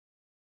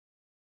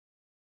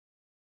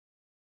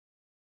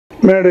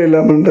மேடையில்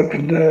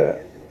அமர்ந்திருக்கின்ற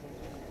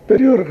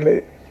பெரியோர்களே,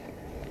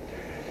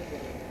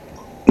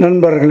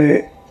 நண்பர்களே,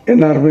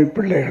 என் அருமை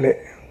பிள்ளைகளே,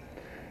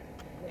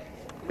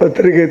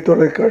 பத்திரிகை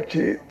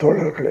தொலைக்காட்சி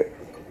தோழர்களே,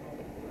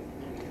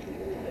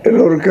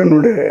 எல்லோருக்கும்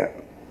என்னுடைய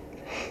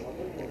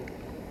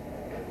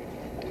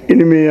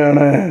இனிமையான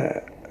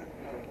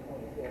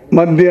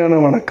மத்தியான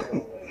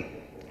வணக்கம்.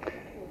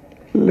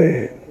 இல்லை,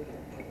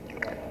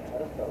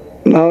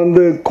 நான்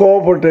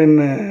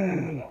கோவப்பட்டேன்னு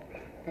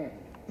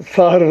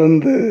சார்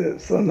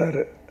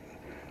சொன்னார்.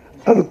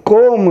 அது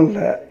கோபம்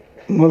இல்லை.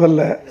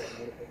 முதல்ல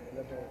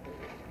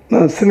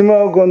நான்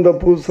சினிமாவுக்கு வந்த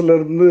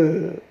புதுசுலேருந்து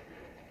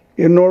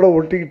என்னோட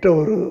ஒட்டிக்கிட்ட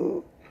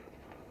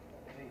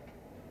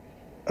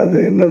அது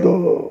என்னதோ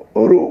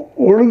ஒரு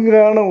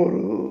ஒழுங்கான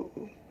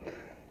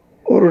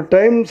ஒரு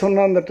டைம்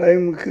சொன்னால் அந்த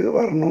டைமுக்கு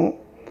வரணும்,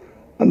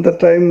 அந்த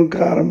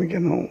டைமுக்கு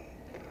ஆரம்பிக்கணும்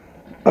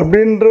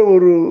அப்படின்ற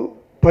ஒரு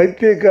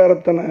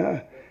பைத்தியக்காரத்தனை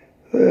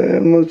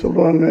என்ன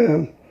சொல்லுவாங்க,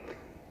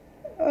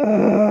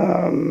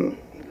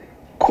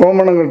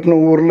 கோமணம் கட்டின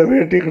ஊரில்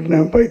வேட்டி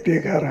கட்டின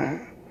பைத்தியக்காரன்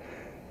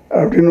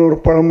அப்படின்னு ஒரு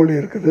பழமொழி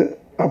இருக்குது.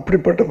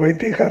 அப்படிப்பட்ட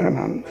பைத்தியக்காரன்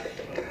நான்.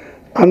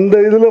 அந்த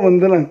இதில்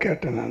நான்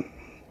கேட்டேன். நான்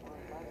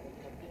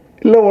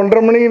இல்லை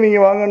 1:30 மணிக்கு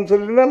நீங்கள் வாங்கன்னு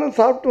சொல்லியிருந்தா நான்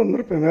சாப்பிட்டு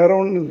வந்திருப்பேன், வேறு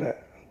ஒன்றும் இல்லை.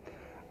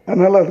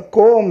 அதனால் அது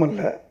கோபம்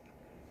அல்ல.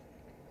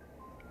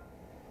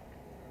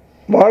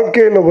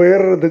 வாழ்க்கையில்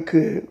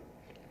உயர்றதுக்கு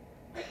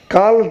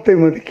காலத்தை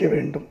மதிக்க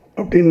வேண்டும்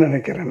அப்படின்னு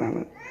நினைக்கிறேன்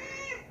நான்.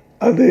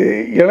 அது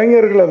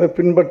இளைஞர்கள் அதை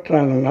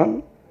பின்பற்றாங்கன்னா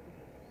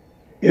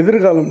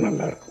எதிர்காலம்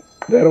நல்லாயிருக்கும்.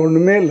 வேறு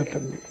ஒன்றுமே இல்லை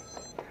தம்பி.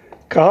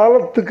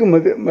 காலத்துக்கு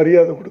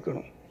மரியாதை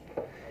கொடுக்கணும்.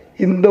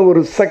 இந்த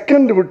ஒரு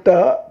செகண்ட்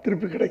விட்டால்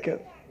திருப்பி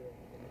கிடைக்காது.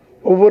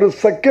 ஒவ்வொரு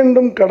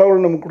செகண்டும்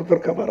கடவுள் நமக்கு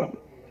கொடுத்துருக்க வரம்.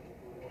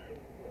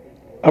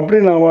 அப்படி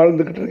நான்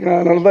வாழ்ந்துக்கிட்டு இருக்கேன்.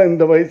 அதனால தான்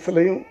இந்த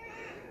வயசுலையும்,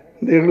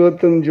 இந்த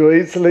 75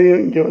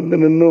 வயசுலையும் இங்கே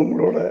நின்று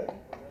உங்களோட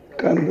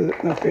உட்கார்ந்து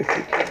நான்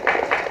பேசிகிட்டு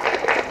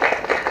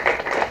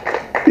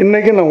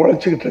இன்றைக்கி நான்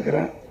உழைச்சிக்கிட்டு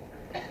இருக்கிறேன்,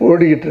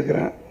 ஓடிக்கிட்டு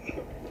இருக்கிறேன்.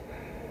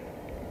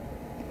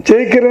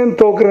 ஜெயிக்கிறேன்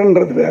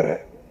தோக்குறேன்றது வேறு.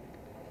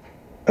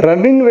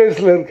 ரன்னிங்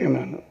ரேஸில் இருக்கேன்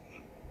நான்.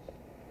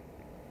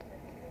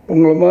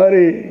 உங்களை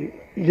மாதிரி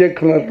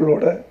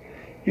இயக்குநர்களோட,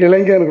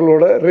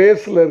 இளைஞர்களோட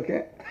ரேஸில்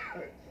இருக்கேன்.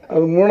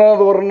 அது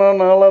 3வது வரனா,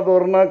 4வது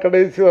வரனா,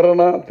 கடைசி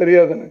வரனா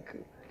தெரியாது எனக்கு.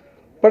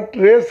 பட்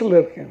ரேஸில்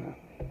இருக்கேன்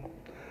நான்.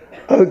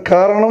 அது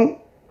காரணம்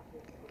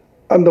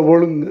அந்த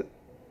ஒழுங்கு.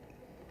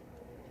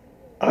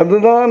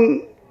 அதுதான்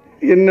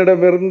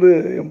என்னிடமிருந்து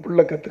என்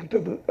பிள்ளை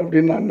கற்றுக்கிட்டது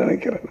அப்படின்னு நான்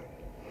நினைக்கிறேன்.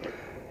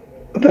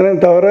 அதனே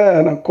தவிர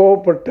நான்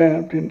கோவப்பட்டேன்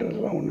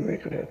அப்படின்றதுலாம் ஒன்றுமே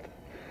கிடையாது.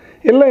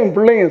 எல்லாம் என்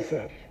பிள்ளைங்க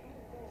சார்,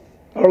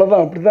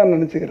 அவ்வளோதான். அப்படி தான்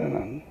நினச்சிக்கிறேன்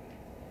நான்.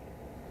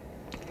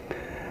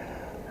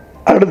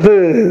 அடுத்து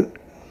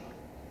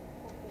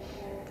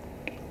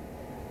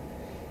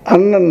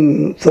அண்ணன்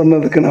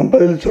சொன்னதுக்கு நான்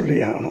பதில் சொல்லி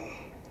ஆகணும்.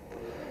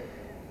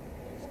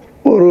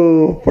 ஒரு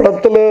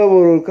படத்தில்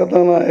ஒரு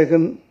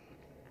கதாநாயகன்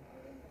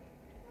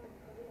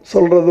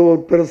சொல்கிறது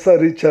ஒரு பெருசாக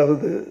ரீச்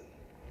ஆகுது,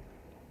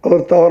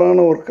 அவர் தவறான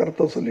ஒரு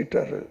கருத்தை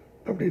சொல்லிட்டார்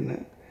அப்படின்னு.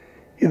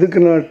 இதுக்கு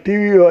நான்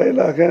டிவி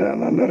வாயிலாக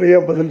நான் நிறையா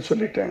பதில்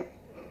சொல்லிட்டேன்.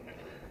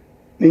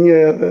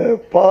 நீங்கள் அதை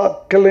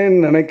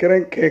பார்க்கலேன்னு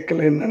நினைக்கிறேன்,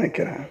 கேட்கலேன்னு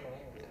நினைக்கிறேன்.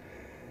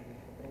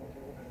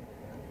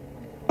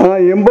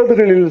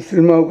 80களில்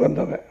சினிமாவுக்கு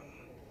வந்தவன்.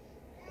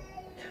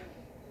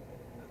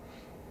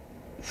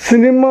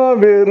 சினிமா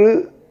வேறு,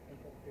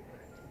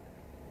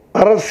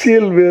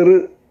 அரசியல் வேறு,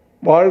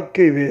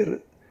 வாழ்க்கை வேறு.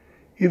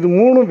 இது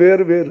 3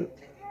 வேறு வேறு.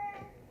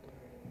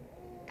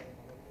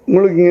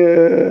 உங்களுக்கு இங்கே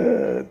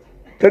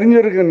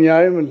தெரிஞ்சிருக்க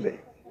நியாயம் இல்லை.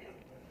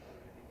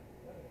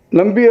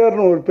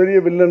 நம்பியார்னு ஒரு பெரிய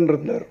வில்லன்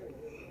இருந்தார்.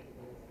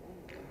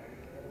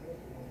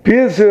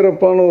 PS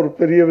வீரப்பான ஒரு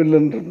பெரிய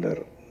வில்லன்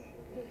இருந்தார்.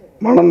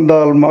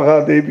 மணந்தால்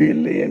மகாதேவி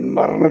இல்லை என்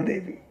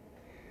மரணதேவி.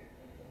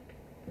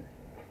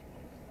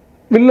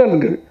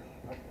 வில்லன்கள்.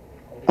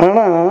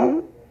 ஆனால்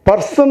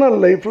பர்சனல்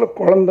லைஃப்பில்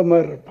குழந்த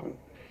மாதிரி இருப்பாங்க.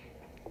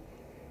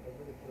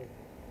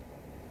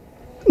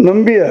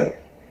 நம்பியார்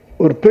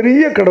ஒரு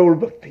பெரிய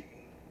கடவுள் பக்தி.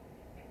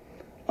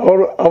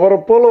 அவரை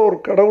போல ஒரு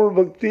கடவுள்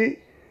பக்தி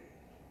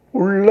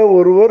உள்ள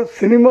ஒருவர்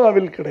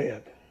சினிமாவில்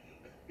கிடையாது.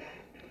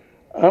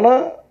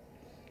 ஆனால்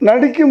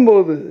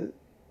நடிக்கும்போது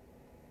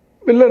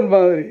வில்லன்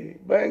மாதிரி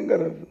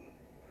பயங்கர.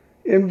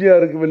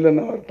 எம்ஜிஆருக்கு வில்லன்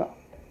அவர் தான்.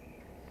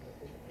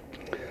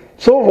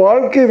 ஸோ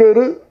வாழ்க்கை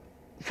வேறு,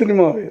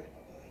 சினிமா வேறு.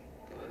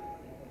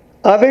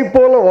 அதை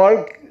போல்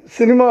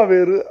சினிமா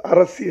வேறு,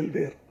 அரசியல்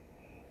வேறு.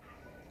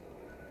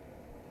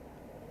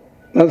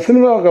 நான்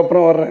சினிமாவுக்கு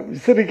அப்புறம் வர்றேன்,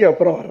 விசிறிக்கு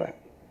அப்புறம் வர்றேன்.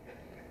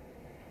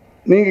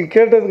 நீங்கள்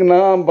கேட்டதுக்கு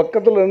நான்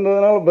பக்கத்தில்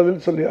இருந்ததுனால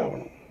பதில் சொல்லி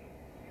ஆகணும்.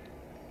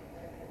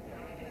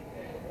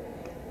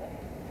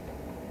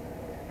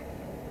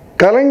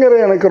 கலைஞரை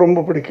எனக்கு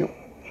ரொம்ப பிடிக்கும்.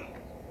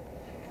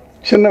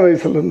 சின்ன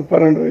வயசுலேருந்து,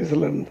 12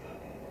 வயசுலேருந்து.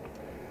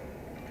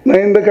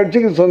 நான் இந்த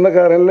கட்சிக்கு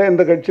சொந்தக்காரன் இல்லை,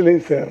 இந்த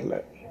கட்சியிலையும் சேரலை.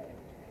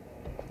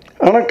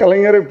 ஆனால்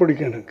கலைஞரை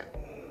பிடிக்கும் எனக்கு.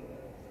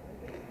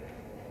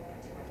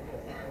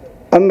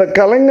 அந்த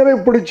கலைஞரை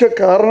பிடிச்ச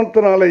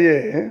காரணத்தினாலேயே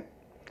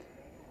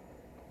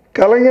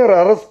கலைஞர்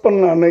அரெஸ்ட்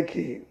பண்ண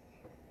அன்னைக்கு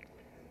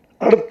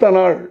அடுத்த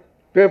நாள்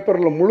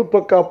பேப்பரில்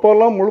முழுப்பக்க,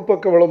 அப்போல்லாம்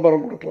முழுப்பக்க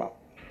விளம்பரம் கொடுக்கலாம்.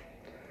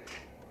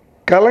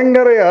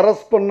 கலைஞரை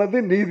அரெஸ்ட் பண்ணது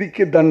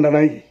நீதிக்கு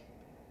தண்டனை.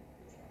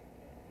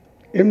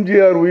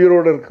 எம்ஜிஆர்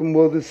உயிரோடு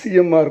இருக்கும்போது,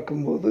 சிஎம்மாக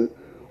இருக்கும்போது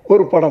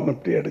ஒரு படம்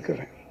பற்றி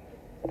எடுக்கிறேன்.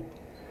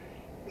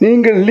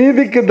 நீங்கள்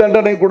நீதிக்கு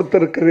தண்டனை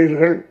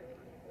கொடுத்திருக்கிறீர்கள்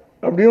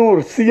அப்படின்னு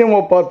ஒரு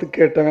சிஎம்ஐ பார்த்து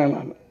கேட்டேன்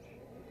நான்.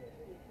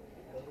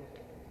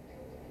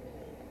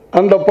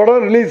 அந்த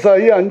படம் ரிலீஸ்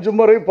ஆகி 5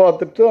 முறை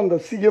பார்த்துட்டு அந்த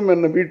சிஎம்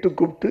என்னை வீட்டுக்கு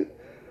கூப்பிட்டு,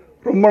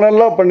 ரொம்ப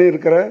நல்லா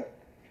பண்ணியிருக்கிற,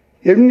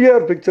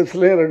 எம்ஜிஆர்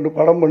பிக்சர்ஸ்லேயும் 2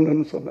 படம்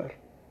பண்ணுன்னு சொன்னார்.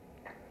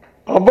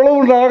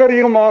 அவ்வளவு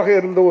நாகரிகமாக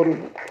இருந்த ஒரு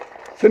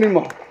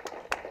சினிமா.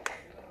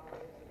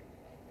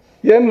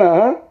 ஏன்னா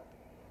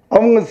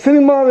அவங்க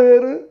சினிமா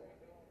வேறு,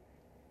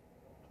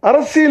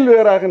 அரசியல்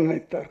வேறாக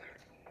நினைத்தார்கள்.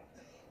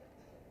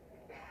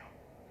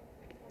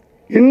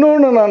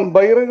 இன்னொன்று நான்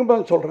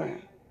பகிரங்கமாக சொல்கிறேன்,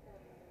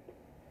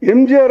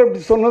 எம்ஜிஆர்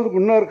அப்படி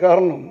சொன்னதுக்கு இன்னொரு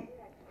காரணம்,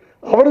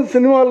 அவரும்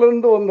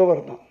சினிமாவிலிருந்து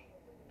வந்தவர் தான்.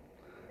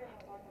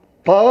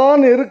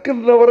 தான்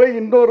இருக்கின்றவரை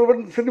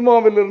இன்னொருவன்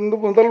சினிமாவிலிருந்து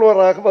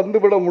முதல்வராக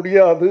வந்துவிட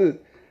முடியாது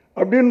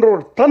அப்படின்ற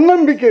ஒரு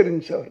தன்னம்பிக்கை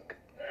இருந்துச்சு அவருக்கு.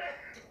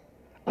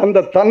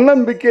 அந்த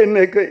தன்னம்பிக்கை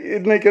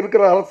இன்னைக்கு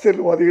இருக்கிற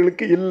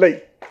அரசியல்வாதிகளுக்கு இல்லை.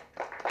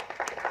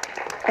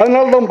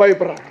 அதனால தான்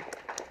பயப்படுறாங்க.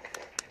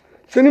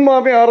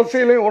 சினிமாவை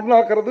அரசியலையும்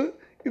ஒன்றாக்குறது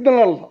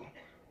இதனால தான்.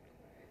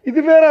 இது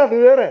வேற, அது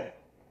வேற.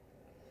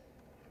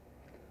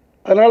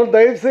 அதனால்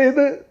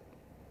தயவுசெய்து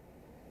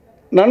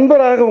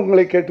நண்பராக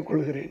உங்களை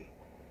கேட்டுக்கொள்கிறேன்.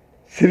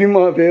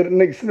 சினிமா வேறு.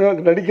 இன்னைக்கு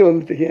சினிமாவுக்கு நடிக்க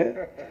வந்துட்டீங்க,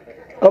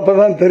 அப்போ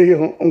தான்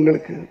தெரியும்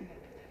உங்களுக்கு.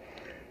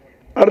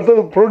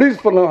 அடுத்தது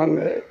ப்ரொடியூஸ் பண்ணுவாங்க,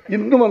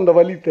 இன்னும் அந்த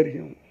வலி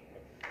தெரியும்.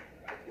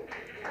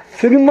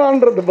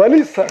 சினிமான்றது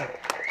வலி சார்.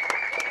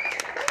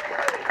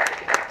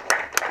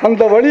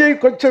 அந்த வழியை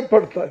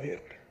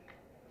கொச்சைப்படுத்தாதீர்கள்.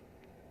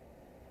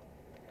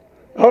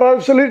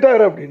 அவரால்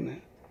சொல்லிட்டார் அப்படின்னு.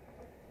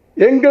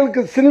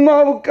 எங்களுக்கு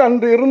சினிமாவுக்கு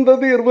அன்று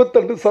இருந்தது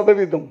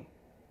 28%.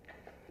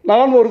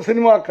 நான் ஒரு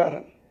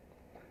சினிமாக்காரன்,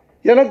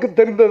 எனக்கு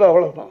தெரிந்தது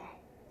அவ்வளவுதான்.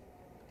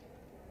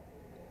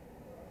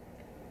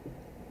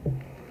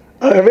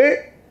 ஆகவே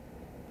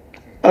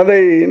அதை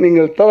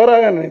நீங்கள்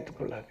தவறாக நினைத்துக்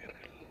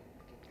கொள்ளாதீர்கள்.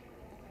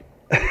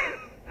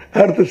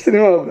 அடுத்த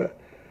சினிமாவில்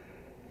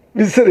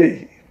விசிறி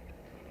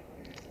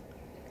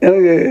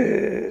எனக்கு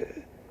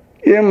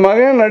என்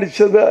மகன்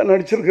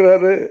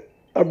நடிச்சிருக்கிறாரு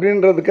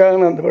அப்படின்றதுக்காக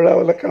நான் அந்த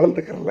விழாவில்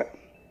கலந்துக்கிறல.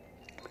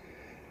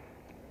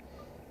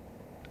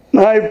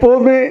 நான்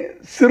எப்போவுமே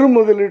சிறு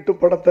முதலீட்டு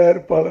பட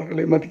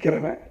தயாரிப்பாளர்களை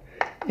மதிக்கிறேன்.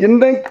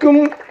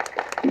 இன்றைக்கும்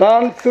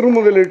நான் சிறு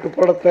முதலீட்டு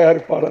பட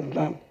தயாரிப்பாளர்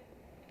தான்.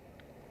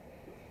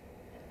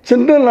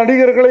 சின்ன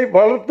நடிகர்களை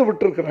வளர்த்து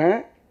விட்டுருக்கிறேன்,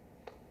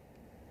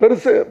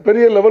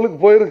 பெரிய லெவலுக்கு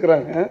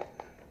போயிருக்கிறாங்க.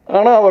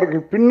 ஆனால்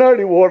அவர்கள்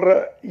பின்னாடி ஓடுற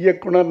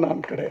இயக்குனர்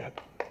நான் கிடையாது.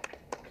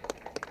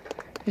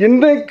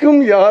 இன்றைக்கும்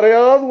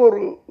யாரையாவது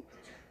ஒரு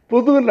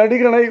புது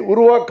நடிகனை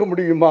உருவாக்க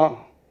முடியுமா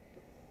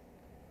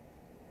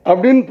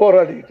அப்படின்னு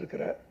போராடிக்கிட்டு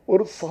இருக்கிற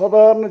ஒரு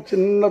சாதாரண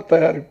சின்ன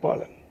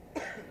தயாரிப்பாளன்.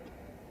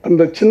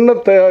 அந்த சின்ன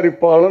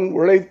தயாரிப்பாளன்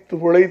உழைத்து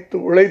உழைத்து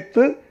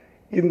உழைத்து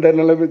இந்த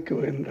நிலைமைக்கு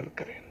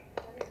உயர்ந்திருக்கிறேன்.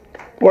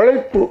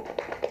 உழைப்பு,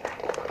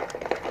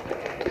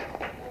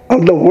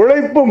 அந்த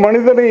உழைப்பு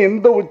மனிதனை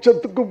எந்த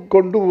உச்சத்துக்கும்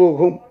கொண்டு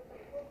போகும்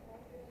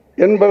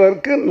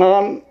என்பதற்கு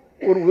நான்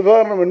ஒரு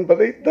உதாரணம்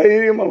என்பதை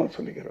தைரியமாக நான்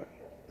சொல்லிக்கிறேன்.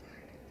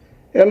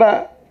 ஏன்னா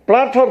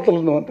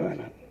பிளாட்ஃபார்த்திலேருந்து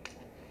வந்தேன் நான்.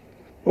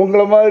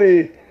 உங்களை மாதிரி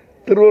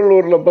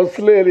திருவள்ளூரில்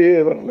பஸ்ஸில் ஏறியே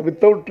வரல,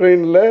 வித்தவுட்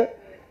ட்ரெயினில்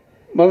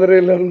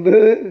மதுரையிலேருந்து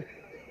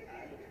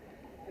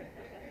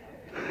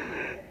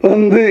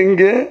வந்து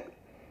இங்கே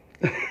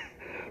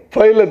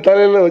ஃபைலை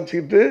தலையில்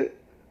வச்சுக்கிட்டு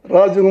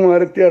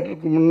ராஜகுமாரி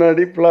தியேட்டருக்கு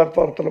முன்னாடி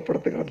பிளாட்ஃபார்த்தில்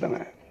படுத்து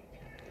கிடந்தேன்.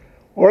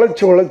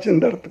 உழைச்சி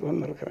இந்த இடத்துக்கு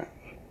வந்திருக்கிறேன்.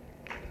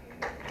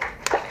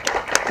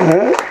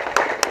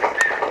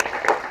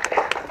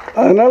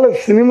 அதனால்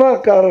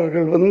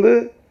சினிமாக்காரர்கள் வந்து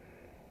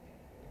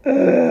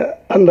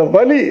அந்த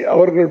வலி,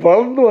 அவர்கள்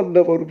வளர்ந்து வந்த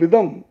ஒரு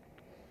விதம்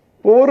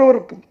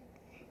ஒவ்வொருவருக்கும்.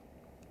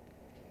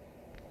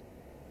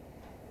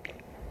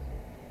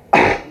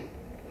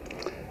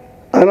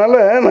 அதனால்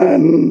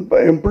நான்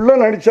என் பிள்ளை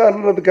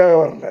நடித்தார்ன்றதுக்காக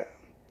வரல.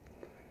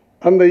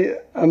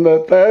 அந்த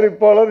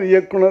தயாரிப்பாளர்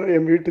இயக்குனர்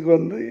என் வீட்டுக்கு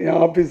வந்து,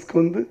 என்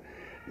ஆஃபீஸ்க்கு வந்து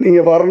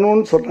நீங்கள்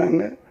வரணும்னு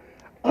சொன்னாங்க.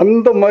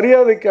 அந்த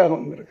மரியாதைக்காக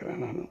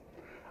வந்திருக்கிறேன் நான்.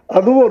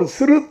 அதுவும் ஒரு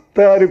சிறு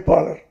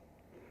தயாரிப்பாளர்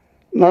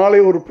நாளை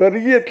ஒரு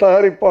பெரிய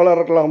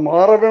தயாரிப்பாளர்களாக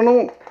மாற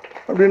வேணும்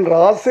அப்படின்ற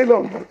ஆசையில்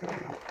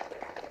வந்திருக்கிறேன் நான்.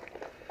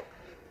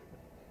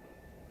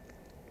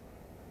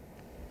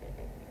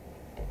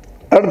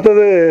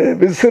 அடுத்தது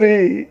விசிறி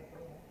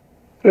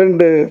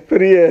 2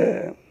 பெரிய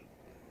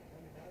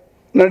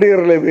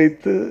நடிகர்களை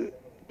வைத்து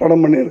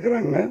படம்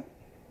பண்ணியிருக்கிறாங்க.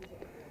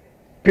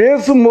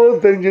 பேசும்போது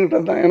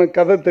தெரிஞ்சுக்கிட்டது தான், எனக்கு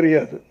கதை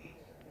தெரியாது.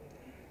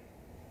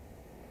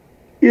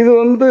 இது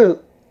வந்து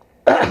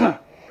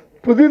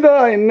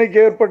புதிதாக இன்னைக்கு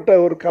ஏற்பட்ட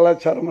ஒரு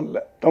கலாச்சாரம் அல்ல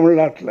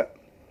தமிழ்நாட்டில்.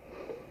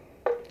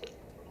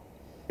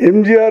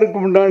 எம்ஜிஆருக்கு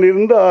முன்னாடி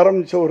இருந்து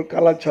ஆரம்பித்த ஒரு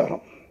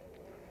கலாச்சாரம்.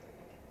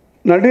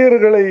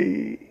 நடிகர்களை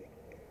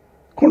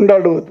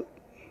கொண்டாடுவது,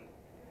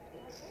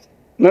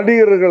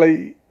 நடிகர்களை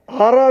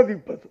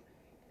ஆராதிப்பது.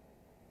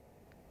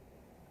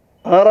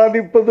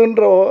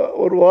 ஆராதிப்பதுன்ற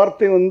ஒரு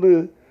வார்த்தை வந்து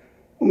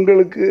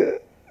உங்களுக்கு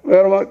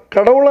வேற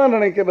கடவுளாக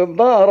நினைக்கிறது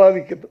தான்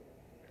ஆராதிக்கிறது.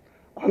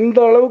 அந்த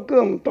அளவுக்கு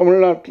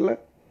தமிழ்நாட்டில்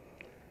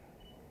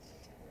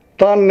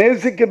தான்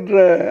நேசிக்கின்ற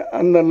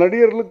அந்த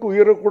நடிகர்களுக்கு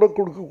உயிரை கூட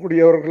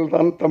கொடுக்கக்கூடியவர்கள்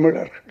தான்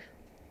தமிழர்கள்.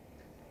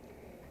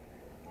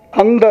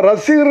 அந்த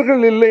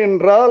ரசிகர்கள் இல்லை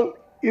என்றால்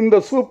இந்த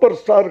சூப்பர்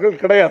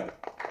ஸ்டார்கள் கிடையாது.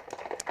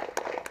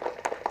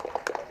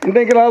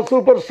 இன்றைக்கி நான்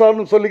சூப்பர்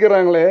ஸ்டார்னு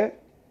சொல்லிக்கிறாங்களே,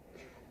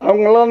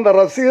 அவங்களாம் அந்த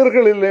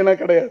ரசிகர்கள் இல்லைன்னா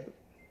கிடையாது.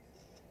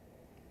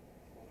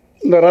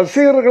 இந்த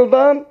ரசிகர்கள்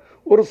தான்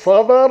ஒரு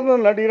சாதாரண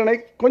நடிகனை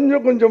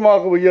கொஞ்சம்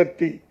கொஞ்சமாக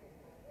உயர்த்தி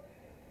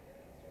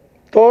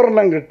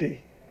தோரணம் கட்டி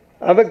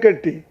அதை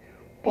கட்டி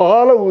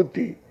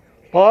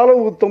பாலை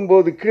ஊற்றும்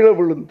போது கீழே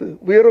விழுந்து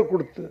உயர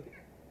கொடுத்து,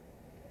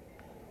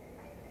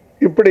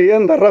 இப்படி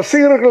அந்த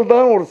ரசிகர்கள்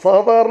தான் ஒரு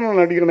சாதாரண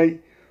நடிகனை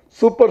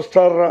சூப்பர்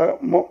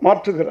ஸ்டாராக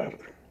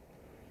மாற்றுகிறார்கள்.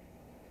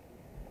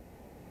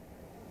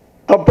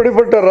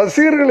 அப்படிப்பட்ட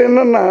ரசிகர்கள்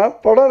என்னென்னா,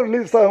 படம்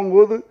ரிலீஸ்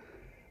ஆகும்போது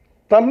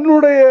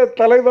தன்னுடைய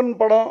தலைவன்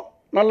படம்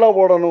நல்லா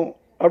ஓடணும்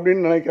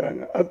அப்படின்னு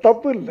நினைக்கிறாங்க. அது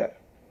தப்பு இல்லை.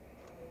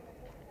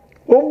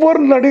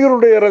 ஒவ்வொரு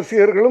நடிகருடைய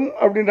ரசிகர்களும்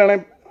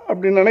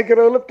அப்படி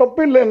நினைக்கிறதுல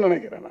தப்பு இல்லைன்னு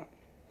நினைக்கிறேன் நான்.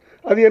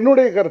 அது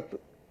என்னுடைய கருத்து.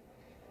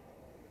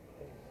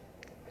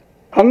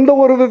 அந்த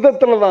ஒரு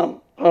விதத்தில் தான்.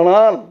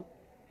 ஆனால்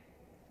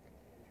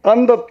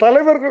அந்த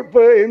தலைவர்கள்,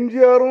 இப்போ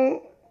எம்ஜிஆரும்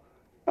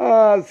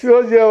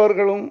சிவாஜி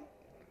அவர்களும்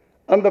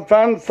அந்த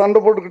ஃபேன்ஸ் சண்டை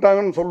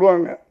போட்டுக்கிட்டாங்கன்னு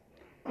சொல்லுவாங்க.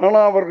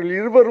 ஆனால் அவர்கள்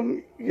இருவரும்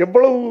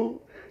எவ்வளவு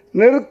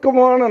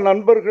நெருக்கமான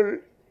நண்பர்கள்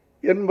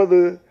என்பது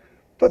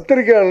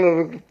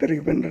பத்திரிகையாளர்களுக்கு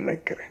தெரியும் என்று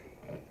நினைக்கிறேன்.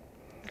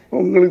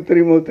 உங்களுக்கு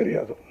தெரியுமோ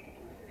தெரியாதோ.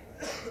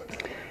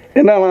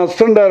 ஏன்னா நான்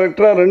அசிஸ்டன்ட்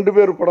டைரக்டராக 2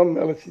 பேர் படம்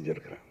வேலை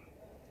செஞ்சுருக்கிறேன்.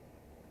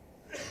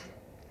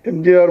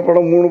 எம்ஜிஆர்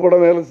படம் 3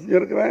 படம் வேலை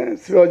செஞ்சுருக்கிறேன்.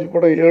 சிவாஜி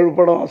படம் 7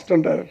 படம்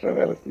அசிஸ்டன்ட் டைரக்டராக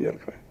வேலை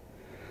செஞ்சுருக்கிறேன்.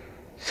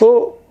 ஸோ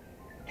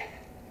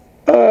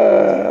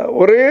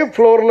ஒரே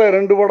ஃப்ளோரில்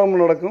 2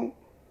 படமும் நடக்கும்.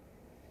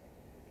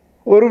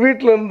 ஒரு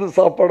வீட்டில் இருந்து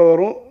சாப்பாடு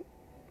வரும்.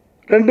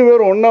 2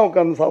 பேரும் ஒன்றா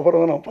உட்காந்து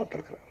சாப்பிட்றத நான்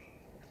பார்த்துருக்குறேன்.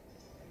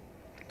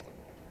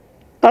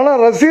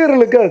 ஆனால்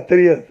ரசிகர்களுக்கு அது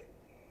தெரியாது.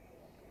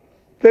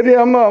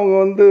 தெரியாமல் அவங்க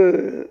வந்து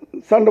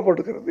சண்டை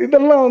போட்டுக்கிறது.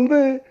 இதெல்லாம் வந்து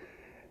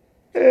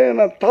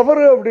நான்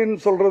தவறு அப்படின்னு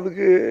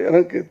சொல்கிறதுக்கு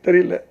எனக்கு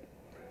தெரியல.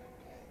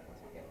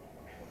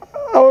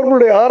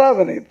 அவர்களுடைய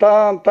ஆராதனை,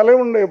 தான்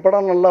தலைவனுடைய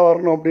படம் நல்லா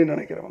வரணும் அப்படின்னு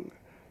நினைக்கிறவங்க.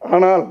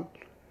 ஆனால்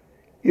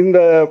இந்த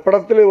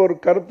படத்தில் ஒரு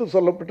கருத்து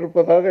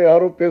சொல்லப்பட்டிருப்பதாக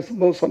யாரோ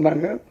பேசும்போது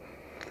சொன்னாங்க,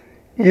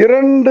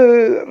 2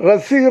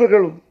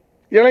 ரசிகர்களும்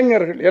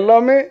இளைஞர்கள்,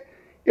 எல்லாமே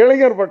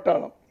இளைஞர்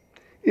பட்டாளம்.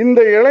 இந்த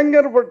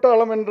இளைஞர்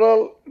பட்டாளம்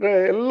என்றால்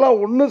எல்லாம்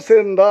ஒன்று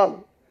சேர்ந்தால்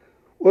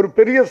ஒரு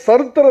பெரிய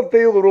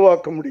சரித்திரத்தை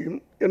உருவாக்க முடியும்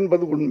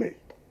என்பது உண்மை.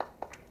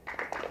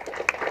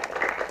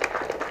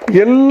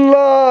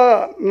 எல்லா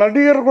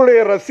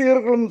நடிகர்களுடைய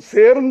ரசிகர்களும்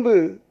சேர்ந்து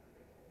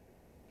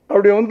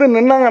அப்படி வந்து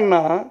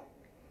நின்னாங்கன்னா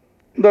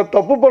இந்த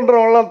தப்பு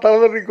பண்ணுறவங்களாம்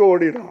தலைதறிக்க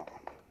ஓடிடும்.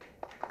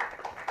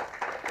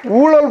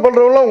 ஊழல்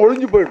பண்ணுறவங்களாம்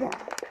ஒழிஞ்சு போயிடும்.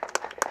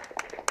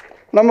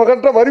 நம்ம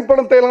கட்டுற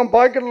வரிப்பணத்தை எல்லாம்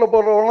பாக்கெட்டில்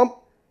போடுறவங்களாம்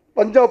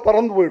பஞ்சாப்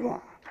பறந்து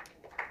போயிடுவான்.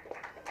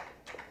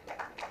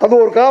 அது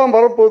ஒரு காலம்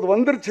வரப்போகுது,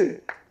 வந்துருச்சு.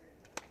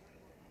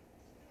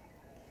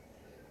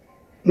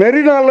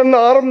 மெரினாலேருந்து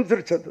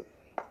ஆரம்பிச்சிருச்சு. அது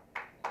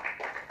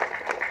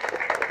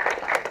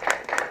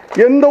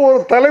எந்த ஒரு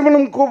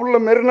தலைவனும் கூப்பிடல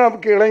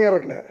மெரினாவுக்கு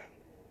இளைஞர்களை,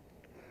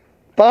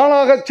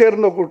 தானாக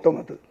சேர்ந்த கூட்டம்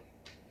அது.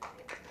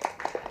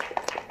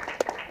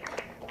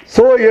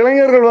 ஸோ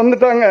இளைஞர்கள்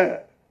வந்துட்டாங்க.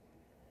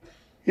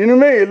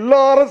 இனிமே எல்லா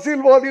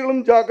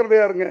அரசியல்வாதிகளும்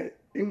ஜாக்கிரதையா இருங்க,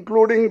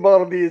 இன்க்ளூடிங்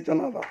பாரதிய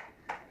ஜனதா.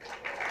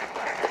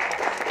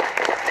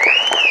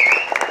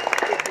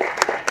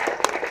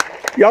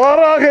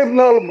 யாராக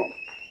இருந்தாலும்,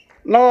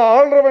 நான்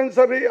ஆள்றவன்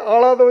சரி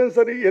ஆளாதவன்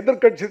சரி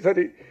எதிர்கட்சி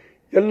சரி,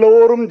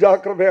 எல்லோரும்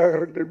ஜாக்கிரதையாக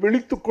இருங்கள்.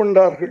 விழித்து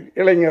கொண்டார்கள்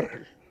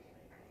இளைஞர்கள்.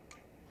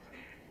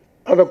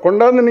 அதை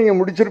கொண்டாந்து நீங்கள்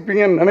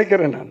முடிச்சிருப்பீங்கன்னு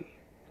நினைக்கிறேன் நான்.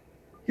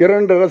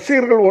 2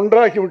 ரசிகர்கள்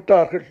ஒன்றாகி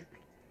விட்டார்கள்.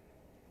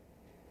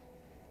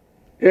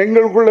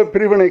 எங்களுக்குள்ள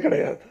பிரிவினை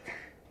கிடையாது.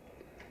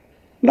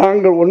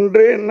 நாங்கள்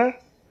ஒன்றே என்ன,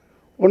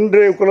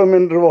 ஒன்றே குலம்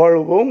என்று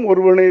வாழ்வோம்,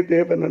 ஒருவனே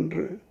தேவன்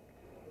என்று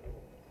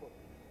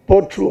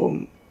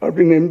போற்றுவோம்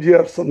அப்படின்னு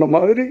எம்ஜிஆர் சொன்ன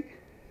மாதிரி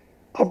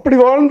அப்படி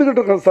வாழ்ந்துக்கிட்டு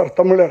இருக்கோம் சார்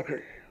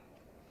தமிழர்கள்.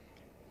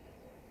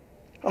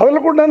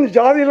 அதில் கொண்டாந்து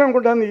ஜாதியெல்லாம்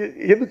கொண்டாந்து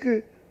எதுக்கு?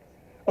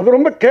 அது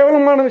ரொம்ப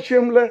கேவலமான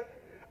விஷயம் இல்லை.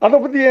 அதை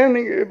பற்றி ஏன்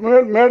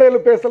நீங்கள்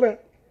மேடையில் பேசலை?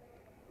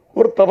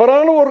 ஒரு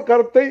தவறான ஒரு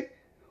கருத்தை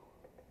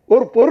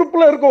ஒரு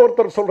பொறுப்பில் இருக்க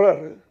ஒருத்தர்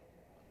சொல்கிறாரு,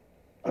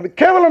 அது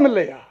கேவலம்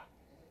இல்லையா?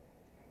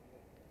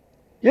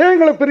 ஏன்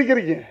எங்களை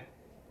பிரிக்கிறீங்க?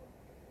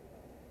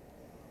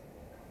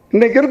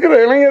 இன்னைக்கு இருக்கிற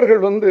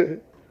இளைஞர்கள் வந்து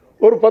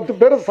ஒரு 10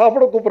 பேரை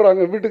சாப்பிட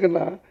கூப்பிட்றாங்க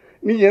வீட்டுக்குன்னா,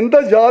 நீ எந்த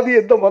ஜாதி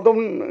எந்த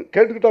மதம்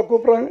கேட்டுக்கிட்டா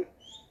கூப்பிட்றாங்க?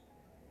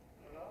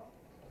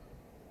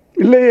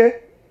 இல்லையே.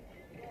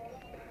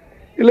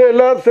 இல்லை,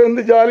 எல்லாரும்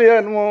சேர்ந்து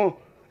ஜாலியாக என்னமோ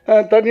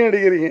தண்ணி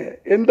அடிக்கிறீங்க.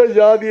 எந்த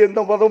ஜாதி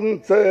எந்த மதம்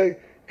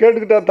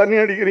கேட்டுக்கிட்டா தண்ணி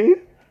அடிக்கிறீங்க?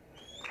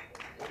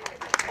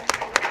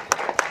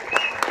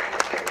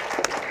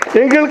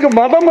 எங்களுக்கு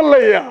மதம்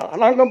இல்லையா,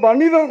 நாங்கள்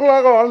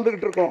மனிதர்களாக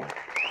வாழ்ந்துக்கிட்டு இருக்கோம்.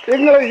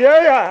 எங்களை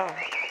ஏயா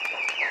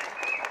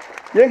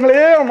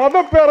எங்களையே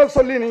மத பேரை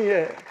சொல்லி நீங்க,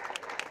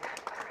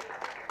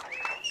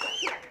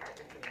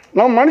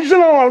 நான்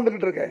மனுஷனா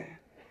வாழ்ந்துக்கிட்டு இருக்கேன்.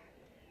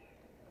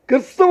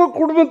 கிறிஸ்தவ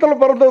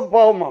குடும்பத்தில் பிறந்தது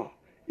பாவமா?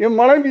 என்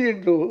மனைவி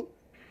இண்டு,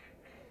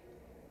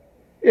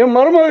 என்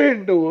மருமக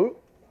இண்டு,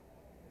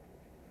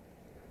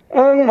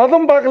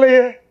 மதம்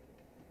பார்க்கலையே.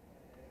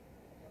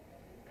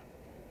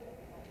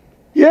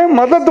 ஏன்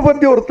மதத்தை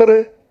பற்றி ஒருத்தர்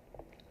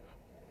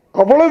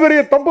அவ்வளோ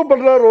பெரிய தப்பு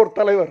பண்ணுறார்? ஒரு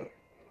தலைவர்,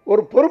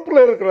 ஒரு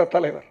பொறுப்பில் இருக்கிற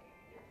தலைவர்,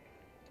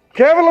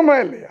 கேவலமா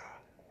இல்லையா?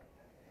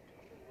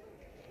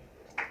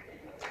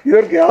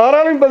 இதற்கு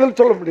யாராலையும் பதில்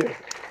சொல்ல முடியாது.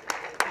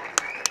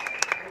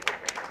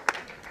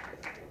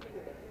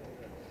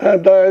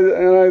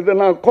 இது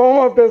நான்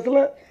கோபமா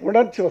பேசல,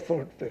 உணர்ச்சி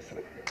வசப்பட்டு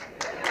பேசுறேன்.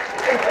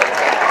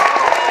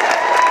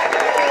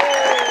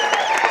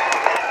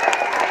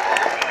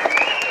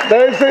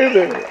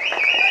 தயவுசெய்து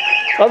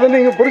அதை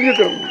நீங்க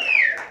புரிஞ்சுக்கணும்.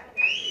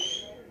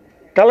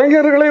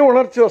 கலைஞர்களே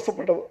உணர்ச்சி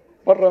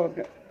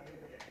வசப்படுறவங்க,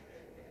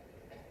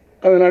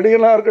 அது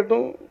நடிகனாக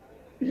இருக்கட்டும்,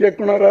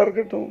 இயக்குனராக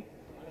இருக்கட்டும்,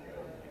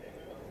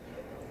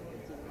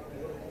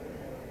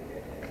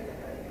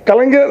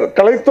 கலைஞர்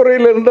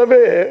கலைத்துறையில்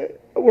இருந்தாவே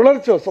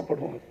உணர்ச்சி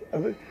வசப்படுவோம்.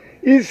 அது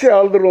ஈஸியாக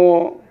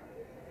அழுதுருவோம்,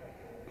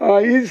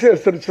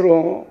 ஈஸியாக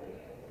சிரிச்சிருவோம்,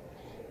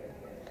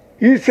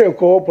 ஈஸியாக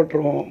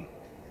கோவப்பட்டுருவோம்.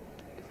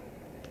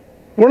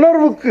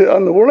 உணர்வுக்கு,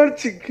 அந்த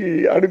உணர்ச்சிக்கு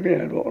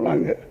அடிமையாயிடுவோம்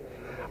நாங்கள்.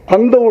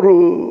 அந்த ஒரு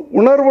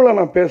உணர்வில்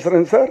நான்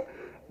பேசுகிறேன் சார்.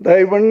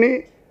 தயவு பண்ணி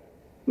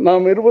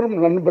நாம் இருவரும்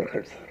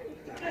நண்பர்கள் சார்.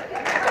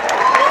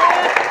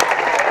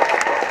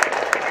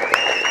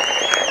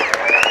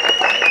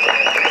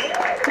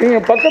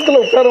 நீங்கள்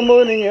பக்கத்தில்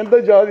உட்காரும்போது நீங்கள் எந்த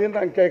ஜாதின்னு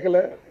நான் கேட்கல.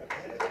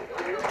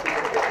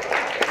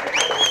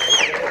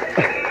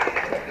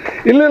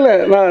 இல்லை இல்லை,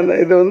 நான்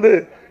இது வந்து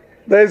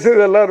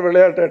தயவுசெய்து எல்லோரும்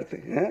விளையாட்டை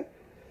எடுத்துக்கங்க.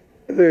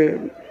 இது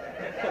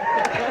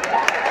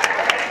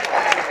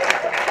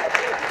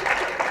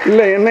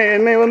இல்லை,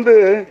 என்னை வந்து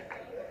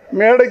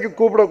மேடைக்கு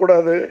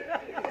கூப்பிடக்கூடாது.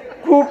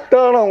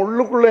 கூப்பிட்டா நான்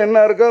உள்ளுக்குள்ளே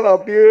என்ன இருக்கோ அதை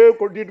அப்படியே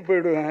கொட்டிட்டு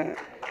போயிடுவேன்.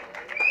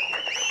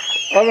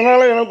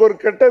 அதனால் எனக்கு ஒரு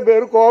கெட்ட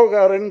பேர்,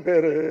 கோவக்காரன்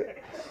பேர்.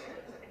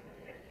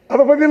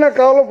 அதை பற்றி நான்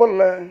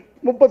கவலைப்படல.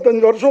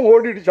 35 வருஷம்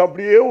ஓடிடுச்சு,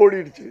 அப்படியே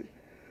ஓடிடுச்சு.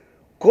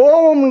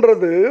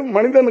 கோபம்ன்றது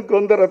மனிதனுக்கு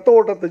வந்து ரத்த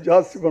ஓட்டத்தை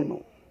ஜாஸ்தி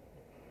பண்ணும்.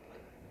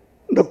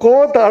 இந்த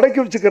கோபத்தை அடக்கி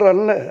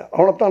வச்சுக்கிறான்ல,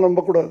 அவனைத்தான்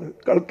நம்பக்கூடாது,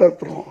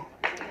 கழுத்தறுத்துருவோம்.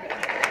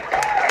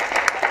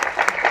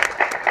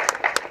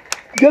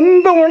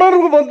 எந்த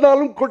உணர்வு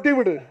வந்தாலும் கொட்டி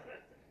விடு.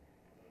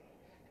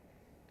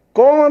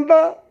 கோபம்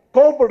வந்தால்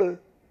கோபப்படு,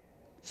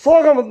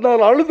 சோகம்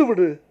வந்தால் அழுது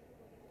விடு,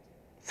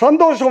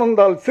 சந்தோஷம்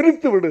வந்தால்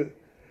சிரித்து விடு.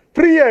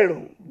 ஃப்ரீ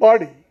ஆகிடும்,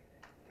 பாடி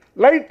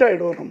லைட்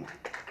ஆகிடும். நம்ம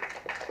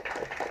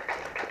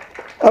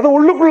அதை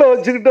உள்ளுக்குள்ளே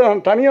வச்சுக்கிட்டு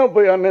நான் தனியாக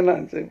போய்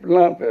அண்ணன்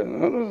இப்படிலாம்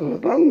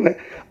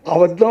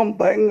அவர் தான்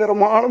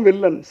பயங்கரமான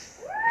வில்லன்ஸ்.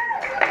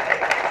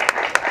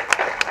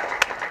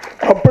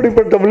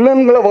 அப்படிப்பட்ட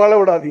வில்லன்களை வாழ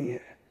விடாதீங்க,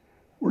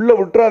 உள்ளே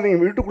விட்டுறாதீங்க,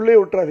 வீட்டுக்குள்ளேயே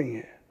விட்டுறாதீங்க,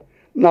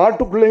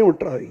 நாட்டுக்குள்ளேயும்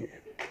விட்டுறாதீங்க.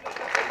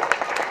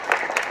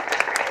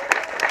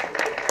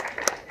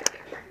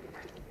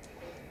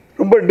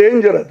 ரொம்ப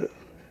டேஞ்சர் அது.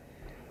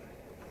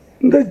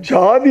 இந்த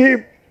ஜாதி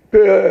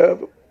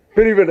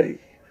பிரிவினை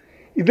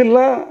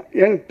இதெல்லாம்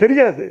எனக்கு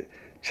தெரியாது.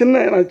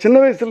 நான் சின்ன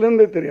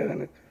வயசுலேருந்தே தெரியாது,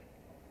 எனக்கு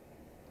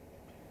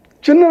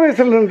சின்ன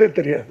வயசுலேருந்தே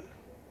தெரியாது.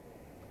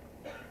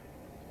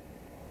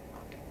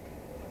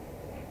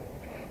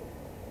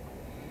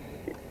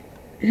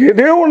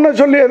 எதே ஒன்று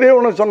சொல்லி எதே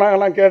ஒன்று சொன்னாங்க.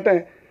 நான்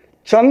கேட்டேன்,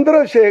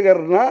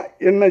 சந்திரசேகர்னா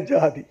என்ன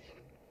ஜாதி?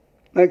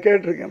 நான்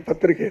கேட்டிருக்கேன்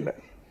பத்திரிகையில்.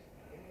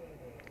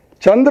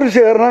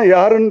 சந்திரசேகர்னா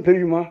யாருன்னு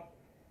தெரியுமா?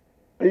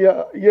 ஐயா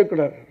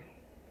இயக்குனர்,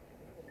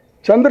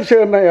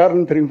 சந்திரசேகர்னா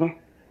யாருன்னு தெரியுமா?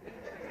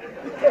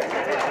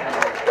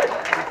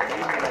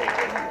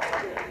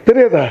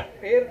 தெரியாதா?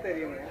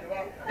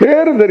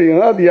 பேரு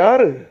தெரியும். அது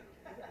யாரு?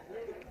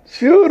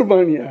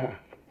 சிவபெருமானியா?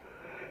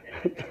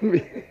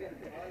 தம்பி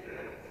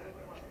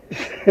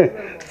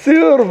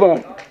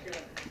சிவபெருமான்.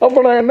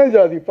 அப்ப நான் என்ன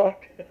ஜாதிப்பா?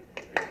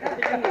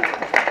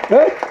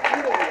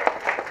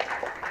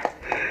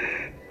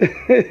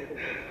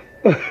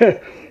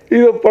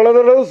 இது பல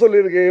தடவை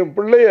சொல்லியிருக்கேன். என்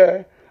பிள்ளைய,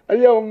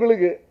 ஐயா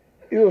உங்களுக்கு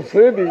இது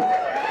சேதி,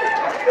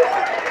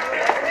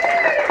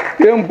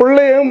 என்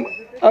பிள்ளையும்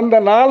அந்த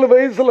 4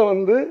 வயசில்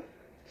வந்து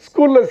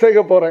ஸ்கூலில்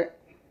சேர்க்க போகிறேன்.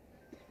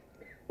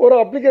 ஒரு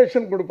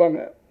அப்ளிகேஷன் கொடுப்பாங்க,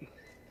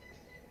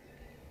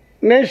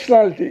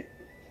 நேஷ்னாலிட்டி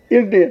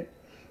இந்தியன்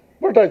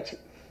போட்டாச்சு.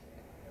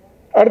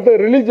 அடுத்தது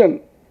ரிலிஜன்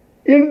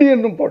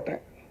இந்தியன்னும்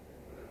போட்டேன்.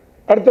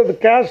 அடுத்தது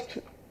காஸ்ட்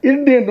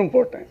இந்தியன்னும்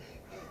போட்டேன்.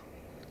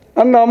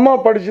 அந்த அம்மா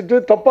படிச்சுட்டு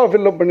தப்பாக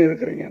ஃபில்லப்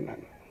பண்ணியிருக்கிறீங்க.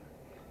 நான்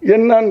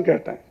என்னன்னு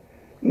கேட்டேன்.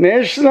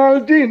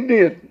 நேஷ்னாலிட்டி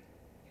இந்தியன்,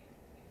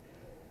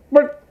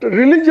 பட்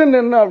ரிலிஜன்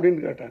என்ன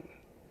அப்படின்னு கேட்டாங்க.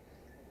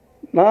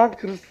 நான்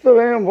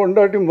கிறிஸ்தவன்,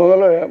 பொண்டாட்டி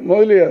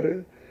முதலியார்,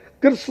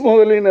 கிறிஸ்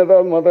முதலின்னு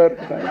ஏதாவது மதம்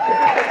இருக்குதான்னு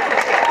கேட்டேன்.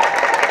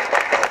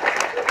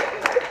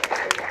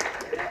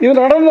 இது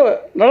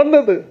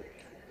நடந்தது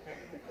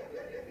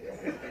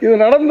இது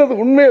நடந்தது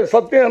உண்மையை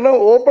சத்தியம்.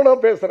 ஓப்பனாக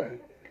பேசுகிறேன்,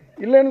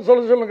 இல்லைன்னு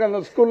சொல்லுங்க.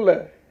 அந்த ஸ்கூலில்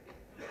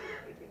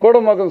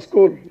கோடம்பாக்கம்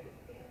ஸ்கூல்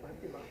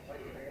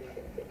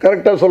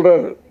கரெக்டாக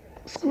சொல்கிறாரு.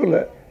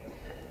 ஸ்கூலில்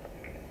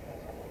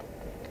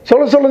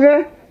சொல்லுங்க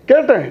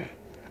கேட்டேன்.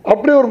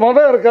 அப்படி ஒரு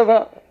மதம் இருக்காதா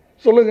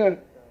சொல்லுங்கள்.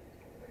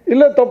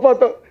 இல்லை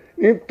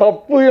நீ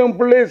தப்பு என்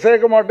பிள்ளையை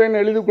சேர்க்க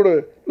மாட்டேன்னு எழுதி கொடு,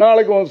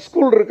 நாளைக்கு உன்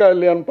ஸ்கூல் இருக்கா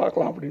இல்லையான்னு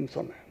பார்க்கலாம் அப்படின்னு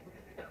சொன்னேன்.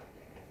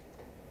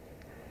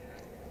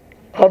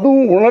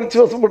 அதுவும் உணர்ச்சி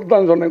வசப்பட்டு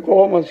தான் சொன்னேன்,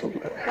 கோபமாக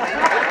சொல்ல.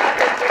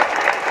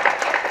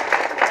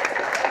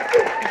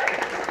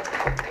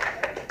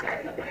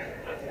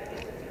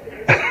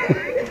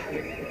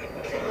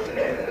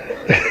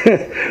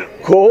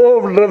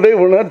 கோபம்ன்றதே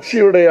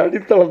உணர்ச்சியுடைய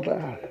அடித்தளம்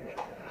தான்.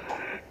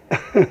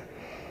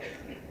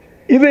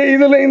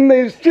 இதில் இந்த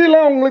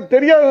ஹிஸ்ட்ரிலாம் உங்களுக்கு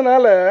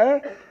தெரியாதனால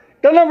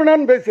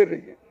கண்ணாபின்னான்னு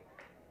பேசிடுறீங்க.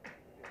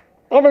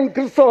 அவன்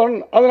கிறிஸ்தவன்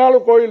அதனால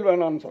கோயில்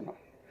வேணான்னு சொன்னான்.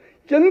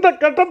 எந்த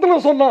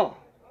கட்டத்தில் சொன்னான்?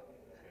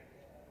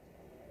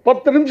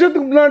 10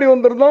 நிமிஷத்துக்கு முன்னாடி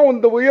வந்திருந்தான்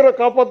இந்த உயிரை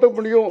காப்பாற்ற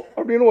முடியும்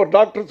அப்படின்னு ஒரு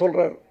டாக்டர்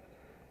சொல்கிறாரு.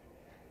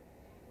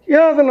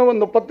 ஏன் அதை நம்ம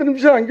அந்த 10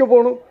 நிமிஷம் அங்கே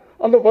போகணும்?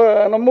 அந்த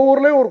நம்ம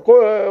ஊர்லேயே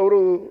ஒரு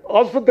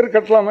ஆஸ்பத்திரி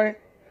கட்டலாமே.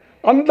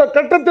 அந்த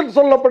கட்டத்தில்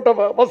சொல்லப்பட்ட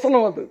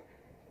வசனம் அது.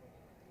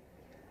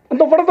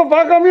 அந்த படத்தை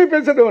பார்க்காமே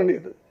பேசிட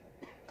வேண்டியது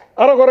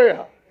அறகுறையா.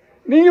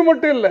 நீங்கள்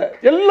மட்டும் இல்லை,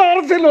 எல்லா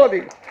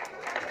அரசியல்வாதிகளும்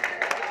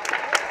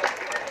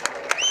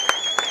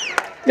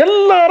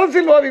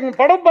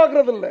படம்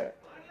பார்க்கறது இல்லை.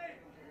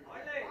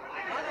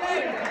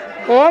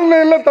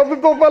 ஆன்லைனில் தப்பு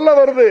தோப்பெல்லாம்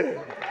வருது.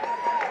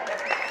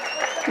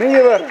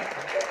 நீங்கள் வேற,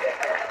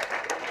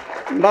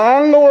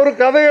 நாங்கள் ஒரு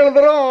கதை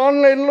எழுதுகிறோம்,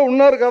 ஆன்லைனில்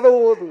இன்னொரு கதை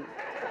போகுது.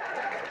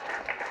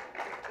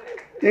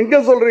 எங்கே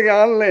சொல்கிறீங்க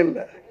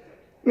ஆன்லைனில்?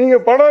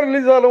 நீங்கள் படம்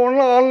ரிலீஸ் ஆகல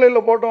ஒன்று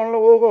ஆன்லைனில் போட்டோம்ல,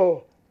 ஓஹோ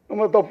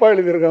நம்ம தப்பாக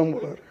எழுதியிருக்காங்க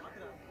போல.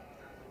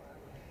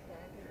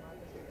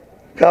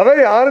 கதை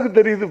யாருக்கு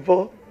தெரியுது?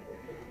 இப்போது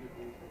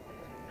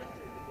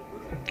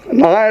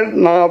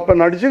நான் அப்போ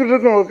நடிச்சுக்கிட்டு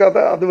இருக்க ஒரு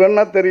கதை அது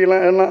வேணா தெரியல.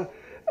 ஏன்னா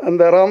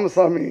அந்த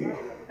ராமசாமி,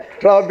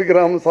 டிராபிக்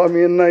ராமசாமி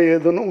என்ன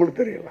ஏதுன்னு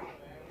உங்களுக்கு தெரியலாம்.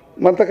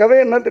 மற்ற கதை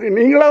என்ன தெரியும்?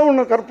 நீங்களாக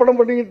ஒன்று கற்பனை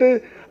பண்ணிக்கிட்டு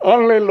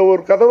ஆன்லைனில்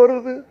ஒரு கதை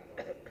வருது.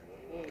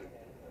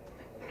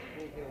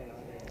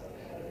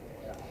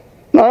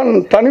 நான்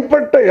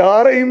தனிப்பட்ட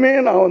யாரையுமே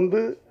நான்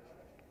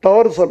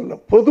தவறு சொல்ல.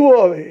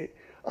 பொதுவாகவே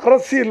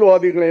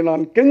அரசியல்வாதிகளை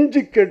நான்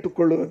கெஞ்சி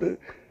கேட்டுக்கொள்வது,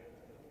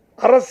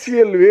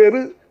 அரசியல்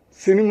வேறு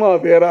சினிமா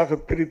வேறாக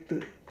பிரித்து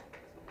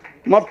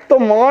மற்ற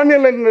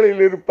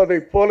மாநிலங்களில்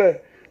இருப்பதைப் போல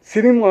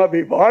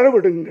சினிமாவை வாழ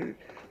விடுங்கள்,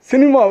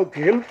 சினிமாவுக்கு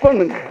ஹெல்ப்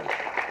பண்ணுங்க.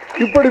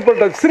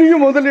 இப்படிப்பட்ட சிறிய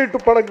முதலீட்டு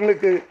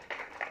படங்களுக்கு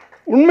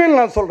உண்மையில்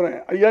நான் சொல்கிறேன்,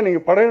 ஐயா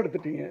நீங்கள் படம்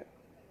எடுத்துட்டீங்க,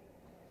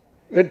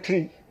 வெற்றி.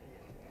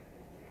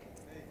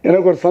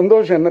 எனக்கு ஒரு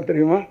சந்தோஷம் என்ன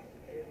தெரியுமா?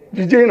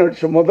 விஜய்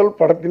நடித்த முதல்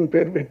படத்தின்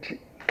பேர் வெற்றி.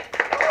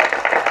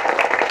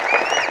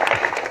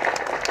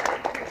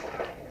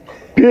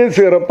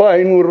 பேசுகிறப்ப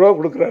 500 ரூபா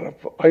கொடுக்குறாரு.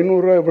 அப்போ 500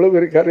 ரூபா எவ்வளோ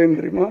பெரிய காரியம்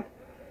தெரியுமா?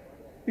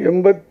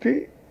 1983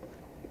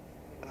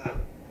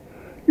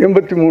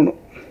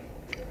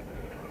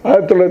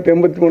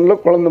 1983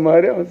 குழந்த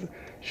மாதிரி அவர்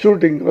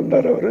ஷூட்டிங்க்கு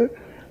வந்தார்.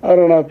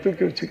 அவரை நான்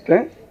தூக்கி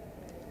வச்சுக்கிட்டேன்.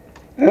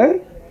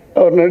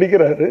 அவர்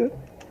நடிக்கிறாரு,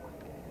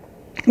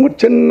 ஒரு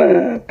சின்ன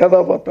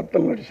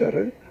கதாபாத்திரத்தில்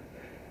நடித்தார்.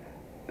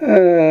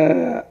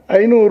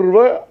 500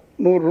 ரூபா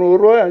 100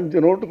 ரூபா 5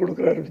 நோட்டு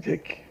கொடுக்குறாரு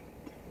விஜய்க்கு.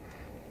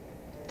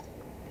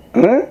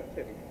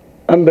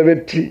 அந்த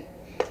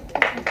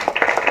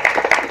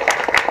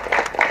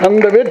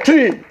வெற்றி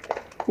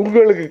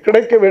உங்களுக்கு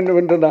கிடைக்க வேண்டும்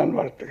என்று நான்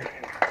வாழ்த்துகிறேன்.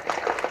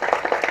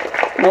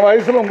 நான்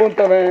வயசில்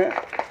மூத்தவன்.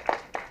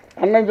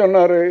 அண்ணன்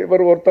சொன்னார்,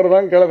 இவர் ஒருத்தர்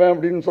தான் கிழவன்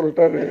அப்படின்னு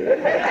சொல்லிட்டாரு.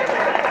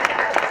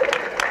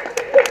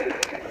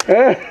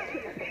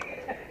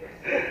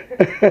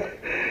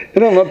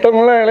 ஏன்னா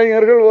மற்றவங்களாம்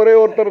இளைஞர்கள் ஒரே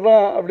ஒருத்தர்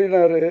தான்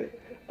அப்படின்னாரு.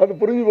 அது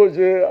புரிஞ்சு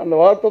போச்சு. அந்த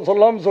வார்த்தை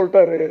சொல்லாமல்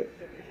சொல்லிட்டாரு.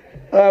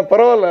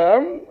 பரவாயில்ல,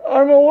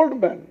 ஐம் ஓல்டு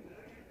மேன்,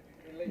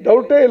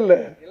 டவுட்டே இல்லை.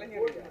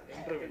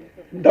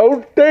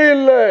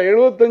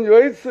 75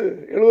 வயசு,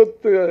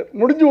 70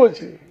 முடிஞ்சு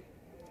போச்சு.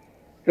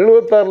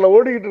 76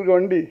 ஓடிக்கிட்டு இருக்க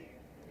வண்டி.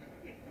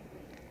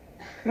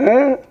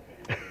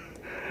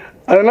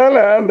 அதனால்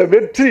அந்த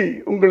வெற்றி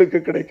உங்களுக்கு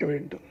கிடைக்க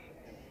வேண்டும்.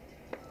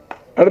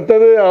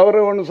 அடுத்தது அவர்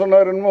ஒன்று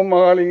சொன்னார், என்னமோ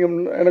மகாலிங்கம்.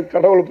 எனக்கு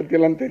கடவுளை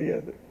பற்றியெல்லாம்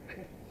தெரியாது.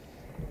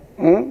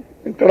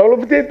 கடவுளை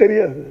பற்றியே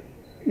தெரியாது.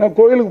 நான்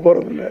கோயிலுக்கு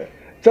போகிறதில்ல,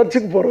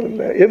 சர்ச்சுக்கு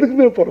போகிறதில்ல,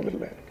 எதுக்குமே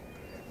போகிறதில்ல.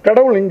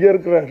 கடவுள் இங்கே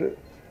இருக்கிறாரு,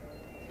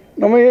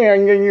 நம்ம ஏன்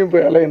அங்கேயும்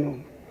போய் அலையணும்?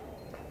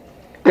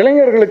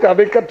 இளைஞர்களுக்கு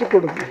அதை கற்றுக்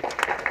கொடுங்க.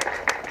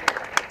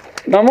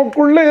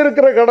 நமக்குள்ளே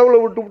இருக்கிற கடவுளை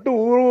விட்டு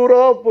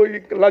ஊராக போய்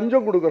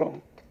லஞ்சம் கொடுக்குறோம்.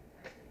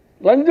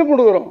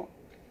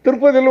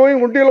 திருப்பதியில்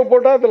போய் முட்டியில்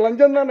போட்டால் அது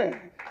லஞ்சம் தானே.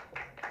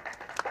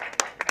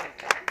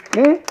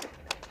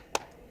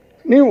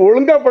 நீ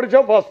ஒழுங்காக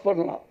படித்தா பாஸ்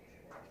பண்ணலாம்.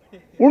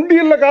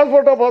 உண்டியலில் காசு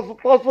போட்டால்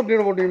பாஸ்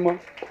பண்ணிட முடியுமா?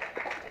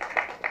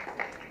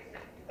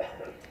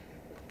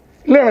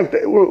 இல்லை,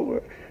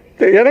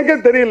 எனக்கே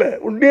தெரியல.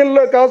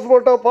 உண்டியலில் காசு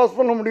போட்டால் பாஸ்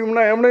பண்ண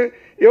முடியும்னா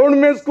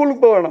எவனுமே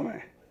ஸ்கூலுக்கு போக வேணாமே,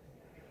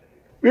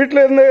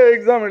 வீட்டில் இருந்தே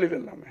எக்ஸாம்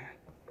எழுதிடலாமே.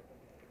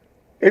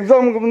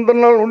 எக்ஸாமுக்கு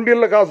முந்தின நாள்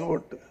உண்டியலில் காசு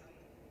போட்டு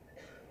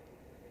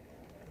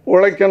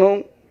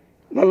உழைக்கணும்,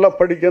 நல்லா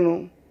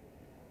படிக்கணும்.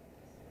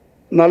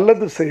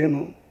 நல்லது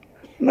செய்யணும்,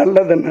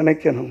 நல்லதை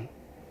நினைக்கணும்,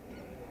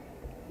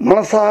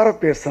 மனசார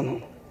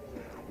பேசணும்,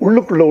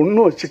 உள்ளுக்குள்ளே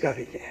ஒன்றும்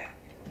வச்சுக்காதீங்க.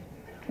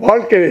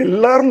 வாழ்க்கையில்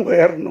எல்லாரும்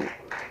உயரணும்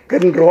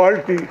என்று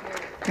வாழ்த்தி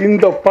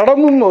இந்த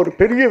படமும் ஒரு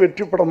பெரிய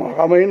வெற்றி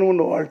படமாக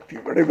அமையணும்னு வாழ்த்தி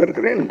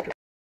விடைபெறுகிறேன்.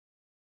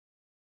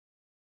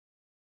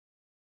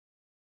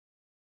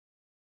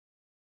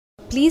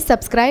 Please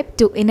subscribe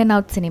to In and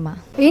Out Cinema.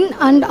 In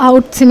and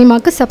Out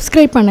சினிமாக்கு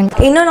சப்ஸ்கிரைப் பண்ணுங்க.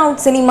 In and Out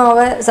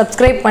சினிமாவை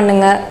சப்ஸ்கிரைப்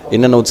பண்ணுங்க.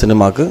 In and Out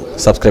சினிமாக்கு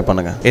சப்ஸ்கிரைப்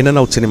பண்ணுங்க. In and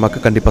Out சினிமாக்கு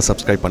கண்டிப்பாக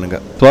சப்ஸ்கிரைப் பண்ணுங்க.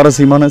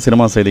 சுவாரஸ்யமான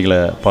சினிமா செய்திகளை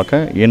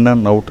பார்க்க In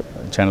and Out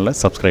சேனலை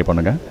சப்ஸ்கிரைப்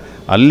பண்ணுங்க.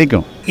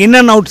 அல்லிக்கும் In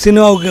and Out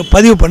சினிமாவுக்கு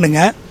பதிவு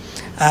பண்ணுங்க.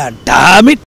 டாமிட்